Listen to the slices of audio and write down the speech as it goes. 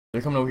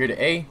They're coming over here to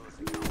A.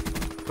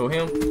 Kill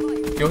him.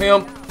 Kill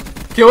him.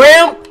 Kill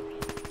him!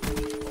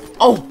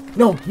 Oh,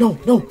 no, no,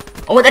 no.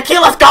 I want that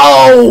kill. Let's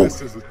go!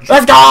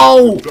 Let's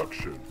go!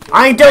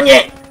 I ain't done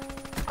yet.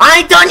 I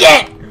ain't done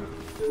yet.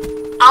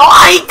 Oh,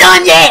 I ain't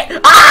done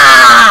yet.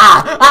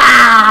 Ah!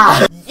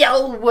 Ah!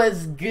 Yo,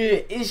 what's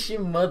good? It's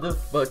your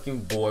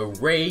motherfucking boy,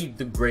 Ray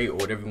the Great, or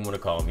whatever you want to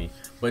call me.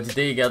 But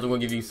today, guys, we're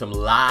going to give you some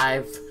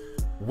live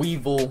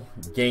WEEVIL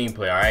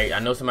gameplay, alright? I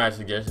know somebody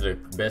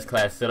suggested the best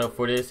class setup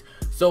for this.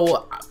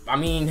 So, I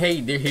mean, hey,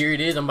 here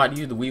it is. I'm about to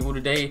use the WEEVIL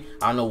today.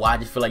 I don't know why I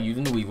just feel like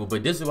using the WEEVIL,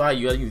 but this is why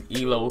you gotta use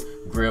ELO,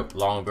 grip,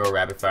 long barrel,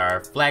 rapid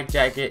fire, flak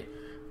jacket,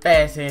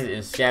 fast hands,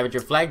 and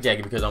scavenger flak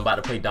jacket because I'm about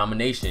to play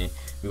domination.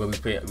 We're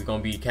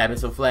gonna be capping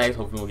some flags.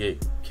 Hopefully we'll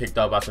get kicked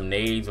off by some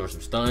nades or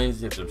some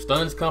stuns. If some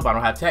stuns come, I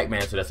don't have tac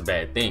man, so that's a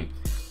bad thing.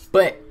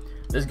 But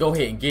let's go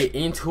ahead and get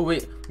into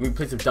it. We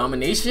play some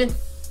domination.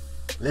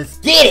 Let's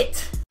get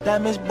it!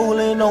 Diamonds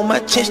bullying on my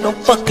chest, no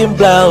fucking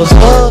blouse.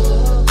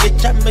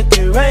 Bitch, I make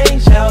it rain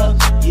shower.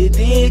 You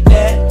did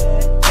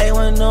that. They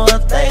wanna know a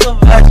thing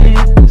about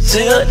you.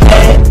 Still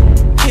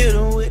that. Hit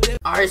 'em with it.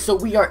 Alright, so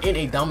we are in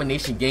a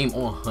domination game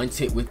on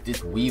Hunted with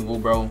this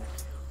WEEVIL, bro.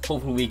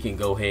 Hopefully we can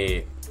go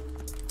ahead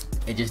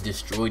and just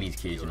destroy these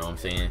kids, you know what I'm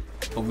saying?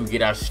 Hopefully we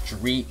get our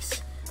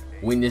streaks,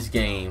 win this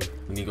game.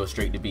 We need to go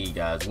straight to B,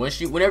 guys.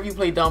 Whenever you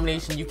play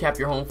domination, you cap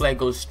your home flag,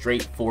 go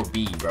straight for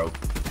B, bro.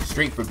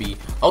 Straight for B.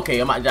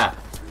 Okay, I might die.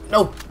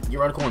 No,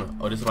 you're around the corner.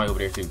 Oh, there's somebody over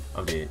there too.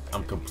 I'm dead.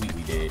 I'm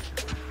completely dead.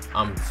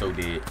 I'm so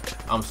dead.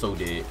 I'm so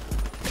dead.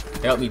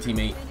 Help me,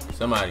 teammate.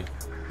 Somebody.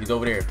 He's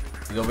over there.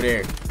 He's over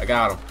there. I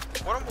got him.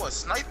 What, I'm going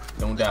snipe?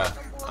 Don't die.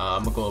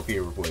 I'm gonna go up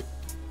here real quick.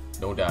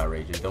 Don't die,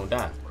 RayJ. Don't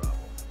die.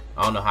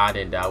 I don't know how I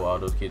didn't die with all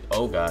those kids.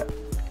 Oh god.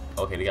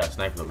 Okay, they got a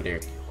sniper over there.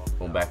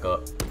 Going back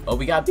up. Oh,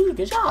 we got B.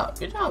 Good job.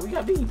 Good job. We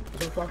got B. That's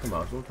what I'm talking about.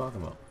 That's what I'm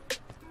talking about.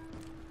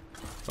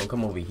 Don't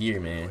come over here,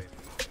 man.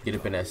 Get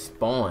up in that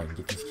spawn.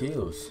 Get these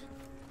kills.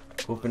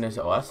 Go up in that.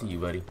 Oh, I see you,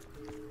 buddy.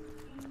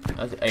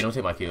 Hey, don't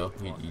take my kill.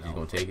 You just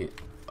gonna take it.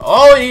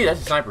 Oh, yeah,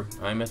 that's a sniper.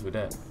 I ain't messing with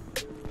that.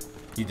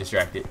 He's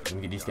distracted. Let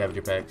me get these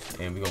scavenger packs,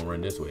 and we're gonna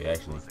run this way,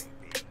 actually.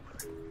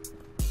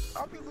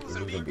 I'll be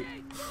losing B.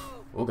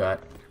 Oh, God.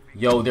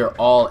 Yo, they're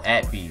all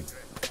at B.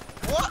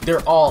 What?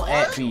 They're all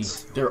at B.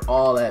 They're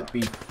all at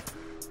B.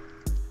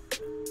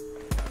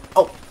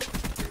 Oh,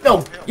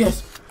 no.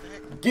 Yes.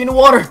 Get in the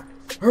water.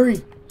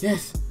 Hurry.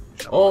 Yes.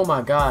 Oh,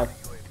 my God.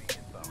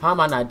 How am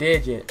I not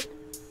dead yet?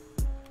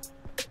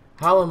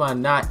 How am I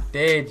not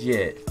dead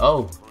yet?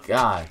 Oh,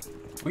 God.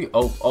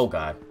 Oh,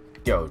 God.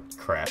 Yo,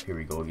 crap. Here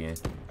we go again.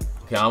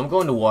 Okay, I'm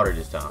going to water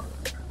this time.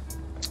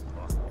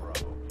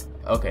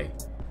 Okay.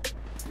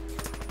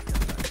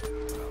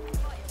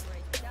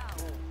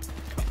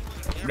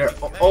 There.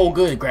 Oh,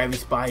 good gravity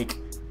spike.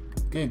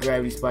 Good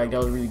gravity spike. That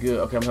was really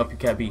good. Okay, I'm gonna help you,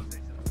 Cat B.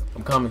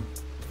 I'm coming.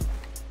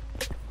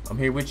 I'm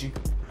here with you.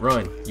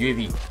 Run,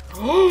 UAV.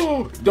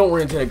 Oh, don't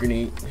run into that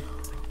grenade.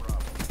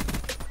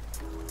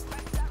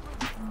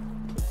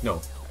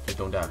 No, just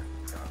don't die.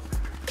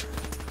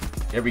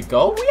 There we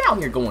go. We out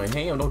here going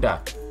ham. Don't die.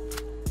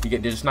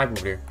 There's a sniper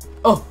over there.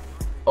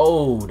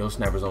 Oh, those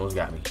snipers almost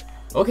got me.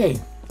 Okay,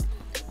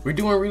 we're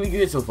doing really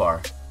good so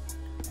far.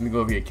 Let me go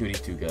over here and kill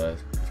these two guys.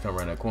 Let's come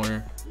around that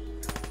corner.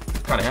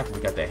 Kinda happy we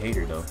got that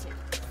hater though.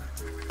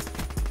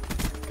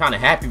 Kinda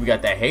happy we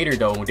got that hater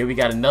though. And then we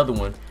got another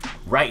one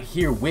right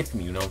here with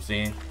me, you know what I'm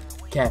saying?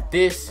 Cap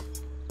this.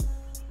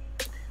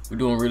 We're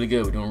doing really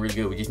good. We're doing really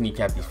good. We just need to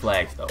cap these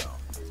flags though.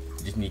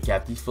 We just need to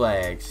cap these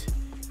flags.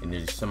 And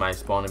there's somebody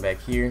spawning back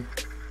here.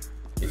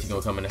 Is he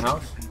gonna come in the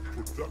house?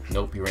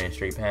 Nope, he ran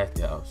straight past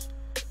the house.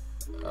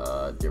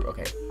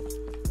 Okay.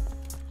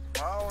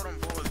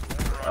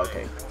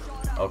 Okay.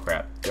 Oh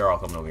crap. They're all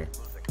coming over here.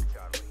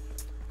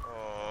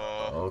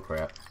 Oh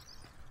crap.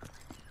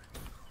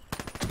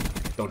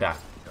 Don't die.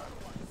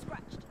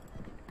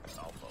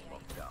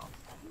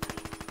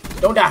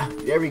 Don't die.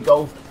 There we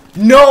go.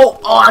 No!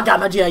 Oh, I got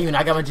my GI unit.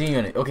 I got my GI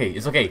unit. Okay,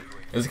 it's okay.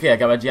 It's okay. I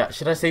got my GI.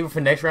 Should I save it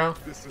for next round?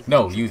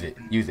 No, use it.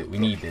 Use it. We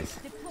need this.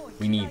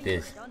 We need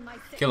this.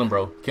 Kill him,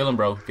 bro. Kill him,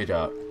 bro. Good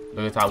job.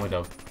 Look at the top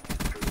window.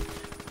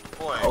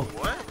 Boy, Oh.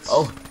 what?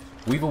 Oh,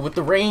 WEEVIL with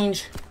the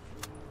range.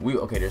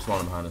 Okay, they're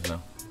spawning behind us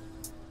now.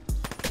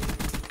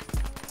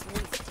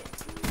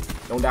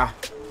 Don't die.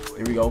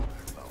 Here we go.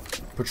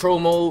 Patrol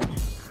mode.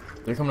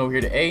 They're coming over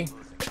here to A.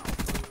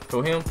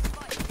 Kill him.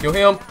 Kill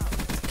him.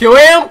 Kill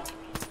him!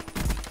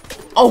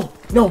 Oh,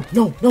 no,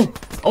 no, no.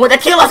 I want that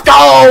kill. Let's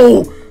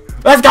go!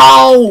 Let's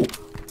go!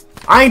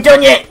 I ain't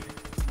done yet.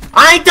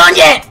 I ain't done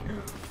yet.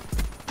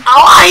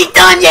 Oh, I ain't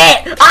done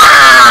yet.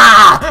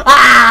 Ah!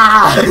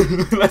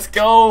 Ah! Let's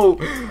go.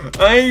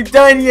 I ain't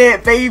done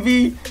yet,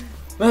 baby.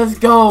 Let's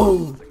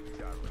go.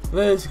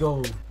 Let's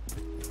go.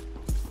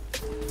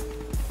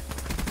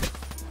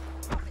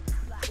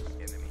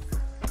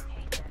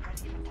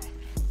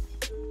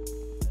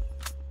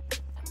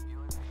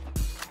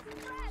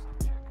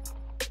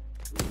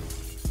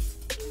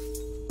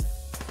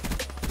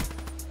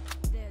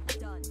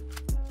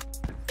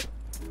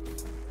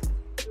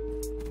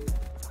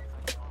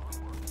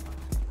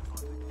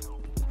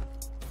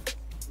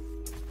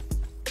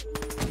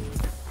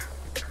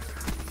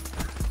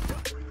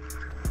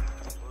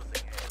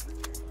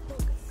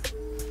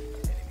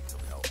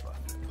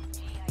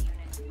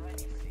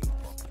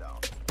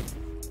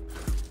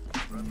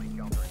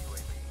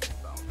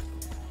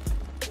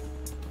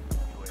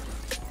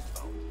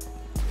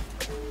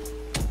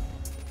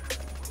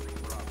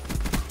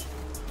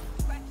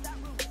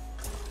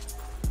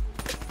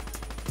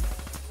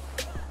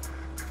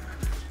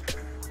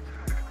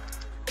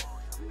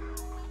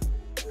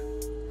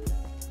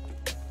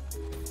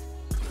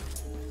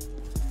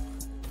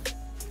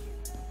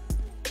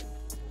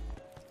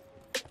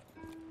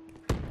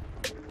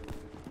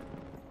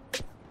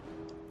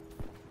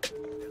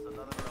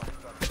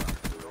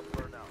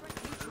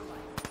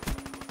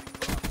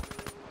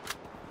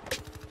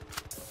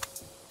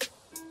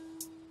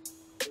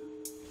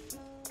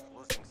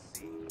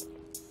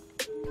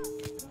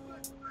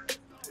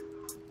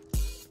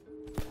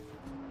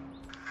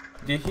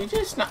 Did he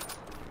just not?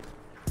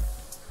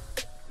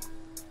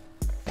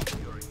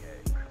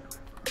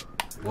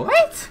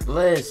 What?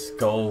 Let's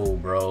go,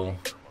 bro.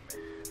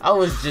 I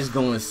was just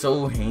going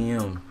so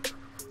ham.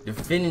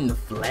 Defending the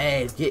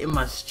flag, getting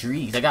my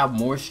streaks. I got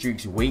more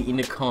streaks waiting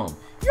to come.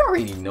 You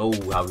already know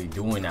how we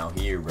doing out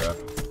here, bro.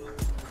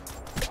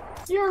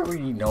 You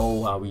already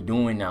know how we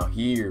doing out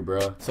here,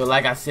 bro. So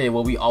like I said,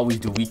 what we always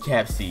do, we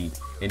cap C,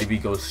 and then we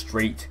go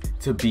straight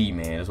to B,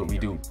 man. That's what we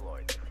do.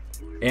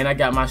 And I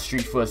got my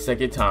streak for a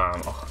second time.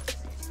 Oh,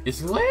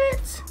 it's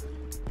lit.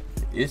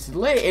 It's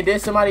lit. And then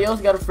somebody else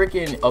got a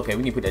freaking... Okay,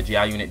 we need to put that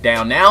GI unit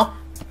down now.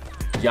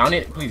 GI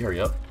unit, please hurry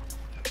up.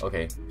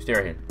 Okay, stay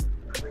right here.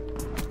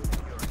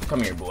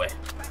 Come here, boy.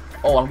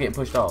 Oh, I'm getting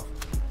pushed off.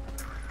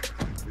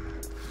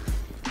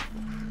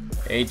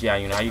 Hey,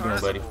 GI unit, how you doing,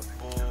 buddy?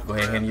 Go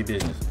ahead and handle your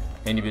business.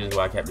 Handle your business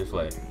while I cap this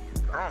flag.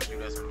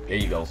 There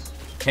you go.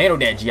 Handle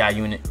that GI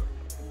unit.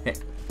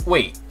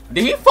 Wait,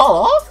 did he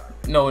fall off?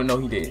 No,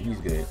 he didn't. He's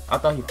good. I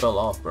thought he fell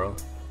off, bro.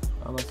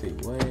 I'm gonna see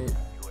what.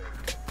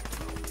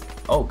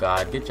 Oh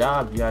God, good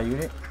job, GI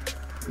unit.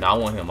 No, I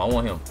want him. I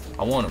want him.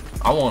 I want him.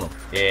 I want him.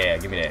 Yeah,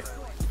 give me that.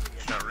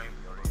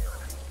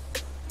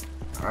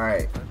 All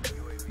right,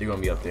 you're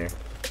gonna be up there.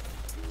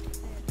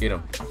 Get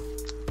him.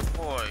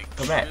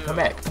 Come back. Come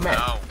back. Come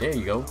back. There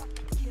you go.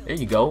 There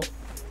you go.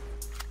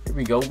 Here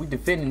we go. We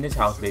defending this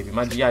house, baby.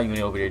 My GI unit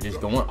over there just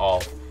going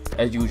off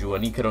as usual.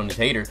 And he cut on this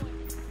hater.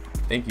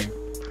 Thank you.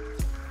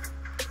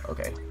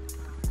 Okay,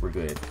 we're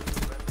good.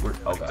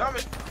 Oh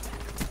God.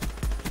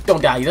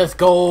 Don't die. Let's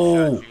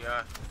go.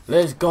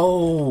 Let's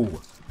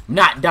go. I'm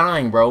not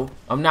dying, bro.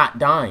 I'm not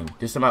dying.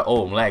 There's somebody.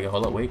 Oh, I'm lagging.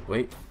 Hold up.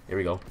 Wait. There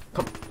we go.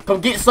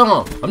 Come get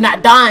some. I'm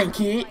not dying,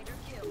 kid.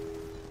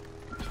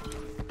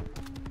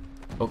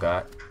 Oh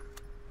God.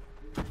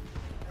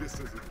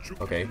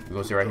 Okay, we're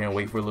gonna sit right here and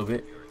wait for a little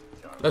bit.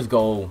 Let's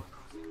go.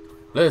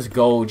 Let's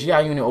go. GI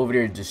unit over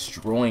there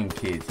destroying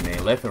kids,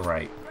 man. Left and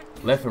right.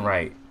 Left and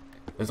right.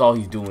 That's all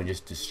he's doing,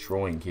 just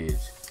destroying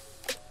kids.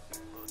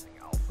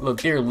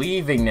 Look, they're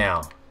leaving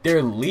now.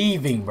 They're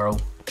leaving, bro.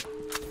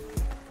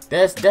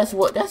 That's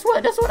what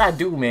I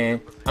do,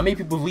 man. I make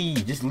people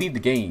leave. Just leave the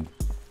game.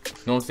 You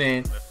know what I'm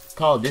saying?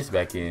 Call this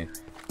back in.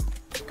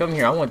 Come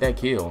here. I want that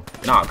kill.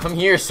 Nah, come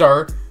here,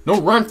 sir.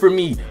 Don't run from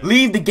me.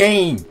 Leave the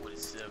game.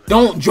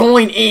 Don't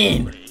join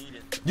in.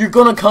 You're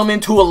gonna come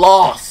into a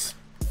loss.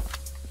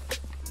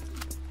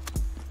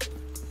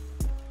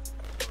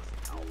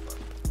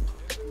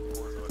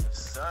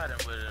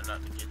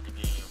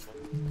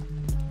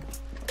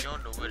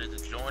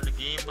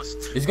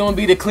 It's gonna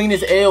be the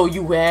cleanest L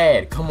you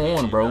had. Come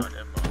on, bro.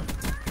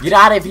 Get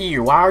out of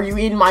here. Why are you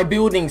in my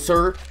building,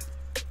 sir?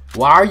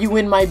 Why are you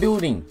in my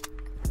building?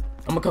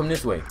 I'm gonna come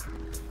this way.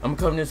 I'm gonna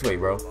come this way,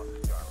 bro.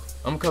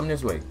 I'm coming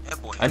this way.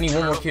 I need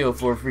one more kill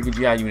for a freaking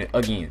GI unit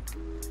again.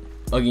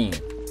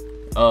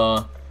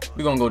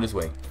 We're gonna go this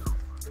way.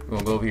 We're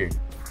gonna go over here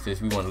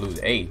since we want to lose.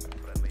 Hey.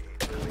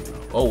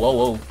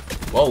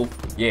 Whoa.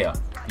 Yeah.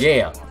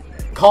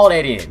 Call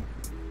that in.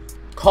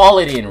 Call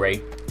it in,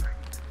 Ray.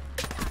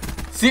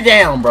 Sit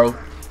down, bro.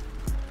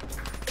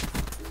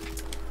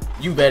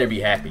 You better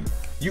be happy.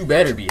 You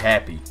better be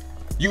happy.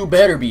 You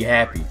better be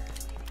happy.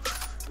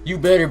 You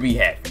better be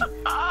happy.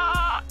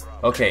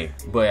 Okay,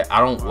 but I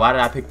don't. Why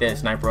did I pick that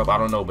sniper up? I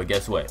don't know. But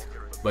guess what?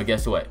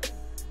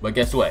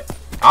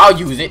 I'll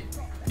use it.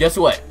 Guess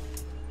what?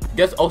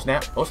 Oh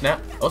snap.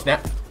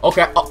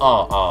 Okay.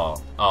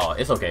 Oh.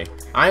 It's okay.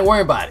 I ain't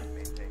worrying about it.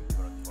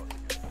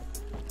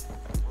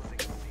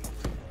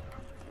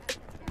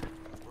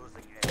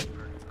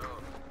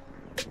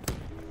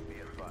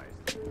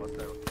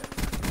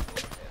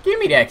 Give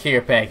me that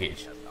care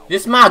package.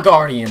 This is my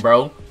guardian,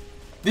 bro.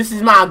 This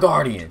is my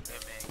guardian.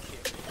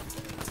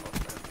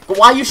 But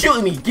why are you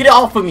shooting me? Get it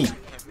off of me.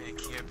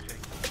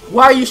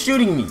 Why are you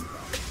shooting me?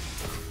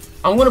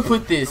 I'm gonna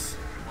put this.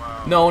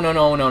 No.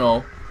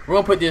 We're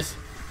gonna put this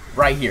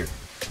right here.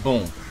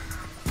 Boom.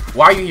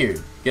 Why are you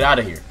here? Get out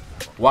of here.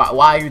 Why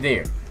are you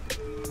there?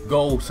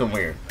 Go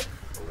somewhere.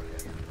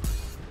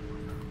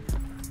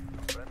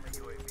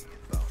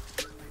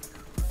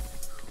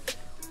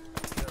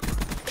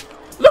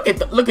 Look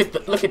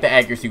at the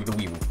accuracy with the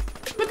Weevil.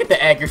 Look at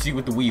the accuracy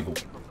with the Weevil.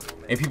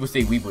 And people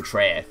say Weevil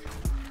trash.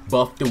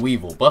 Buff the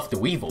Weevil. Buff the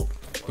Weevil.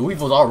 The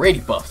Weevil's already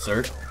buffed,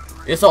 sir.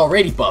 It's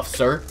already buffed,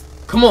 sir.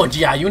 Come on,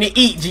 GI unit.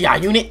 Eat,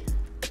 GI unit.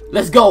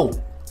 Let's go.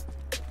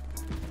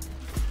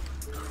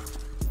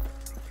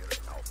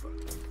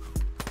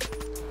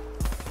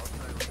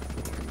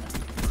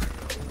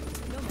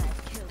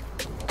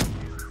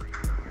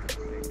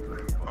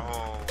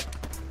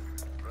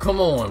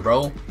 Come on,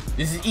 bro.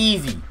 This is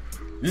easy.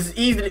 This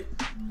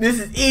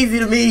is easy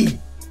to me.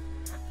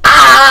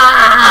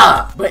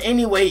 Ah! But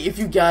anyway, if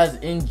you guys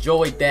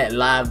enjoyed that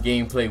live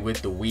gameplay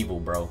with the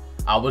Weevil, bro,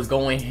 I was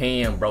going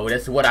ham, bro.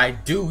 That's what I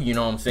do, you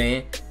know what I'm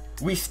saying?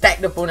 We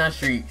stacked up on our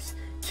streaks,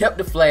 kept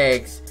the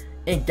flags,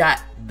 and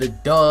got the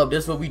dub.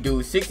 That's what we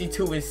do.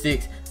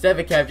 62-6,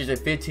 7 captures, and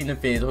 15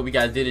 defends. I hope you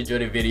guys did enjoy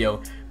the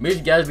video. Make sure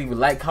you guys leave a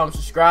like, comment,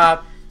 subscribe.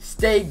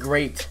 Stay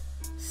great,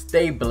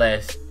 stay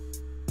blessed,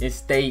 and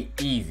stay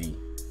easy.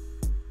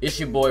 It's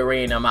your boy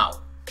Ray and I'm out.